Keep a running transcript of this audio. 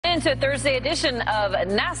Into a Thursday edition of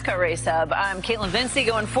NASCAR Race Hub. I'm Kaitlyn Vincie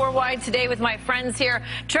going 4 wide today with my friends here.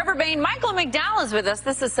 Trevor Bayne, Michael McDowell is with us.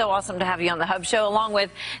 This is so awesome to have you on the Hub Show, along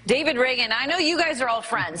with David Reagan. I know you guys are all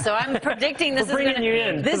friends, so I'm predicting this is going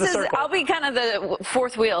to. I'll be kind of the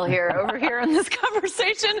fourth wheel here over here in this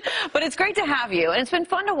conversation, but it's great to have you, and it's been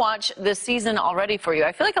fun to watch this season already for you.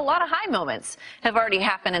 I feel like a lot of high moments have already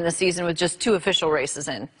happened in the season with just 2 official races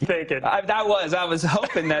in. Thank you. I was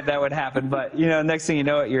hoping that would happen, but next thing you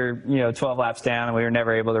know, you're 12 laps down, and we were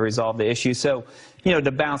never able to resolve the issue. So,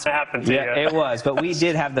 the bounce happened to you. It was, but we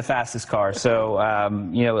did have the fastest car, so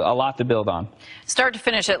a lot to build on. Start to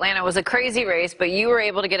finish, Atlanta was a crazy race, but you were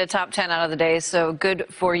able to get a top 10 out of the day, so good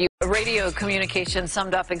for you. Radio communication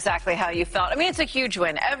summed up exactly how you felt. I mean, it's a huge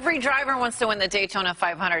win. Every driver wants to win the Daytona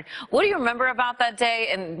 500. What do you remember about that day,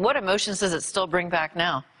 and what emotions does it still bring back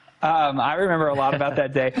now? I remember a lot about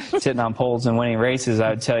that day. Sitting on poles and winning races,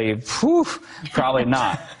 I would tell you, whew, probably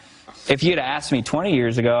not. If you'd have asked me 20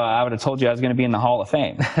 years ago, I would have told you I was going to be in the Hall of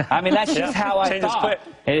Fame. I mean, that's just how I thought.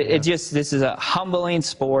 This is a humbling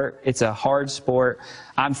sport. It's a hard sport.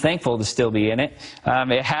 I'm thankful to still be in it.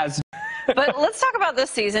 It has. But let's talk about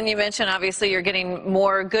this season. You mentioned, obviously, you're getting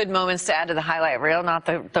more good moments to add to the highlight reel, not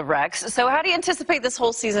the wrecks. So how do you anticipate this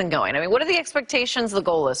whole season going? I mean, what are the expectations, the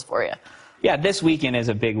goal is for you? Yeah, this weekend is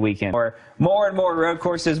a big weekend. More and more road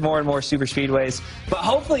courses, more and more super speedways. But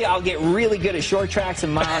hopefully I'll get really good at short tracks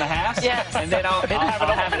and mile and a half. Yes. And then I'll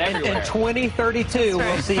have it everywhere. In 2032,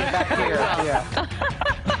 we'll see you back here.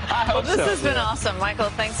 Well, this has been awesome. Michael,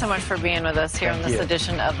 thanks so much for being with us here on this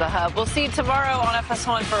edition of The Hub. We'll see you tomorrow on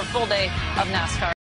FS1 for a full day of NASCAR.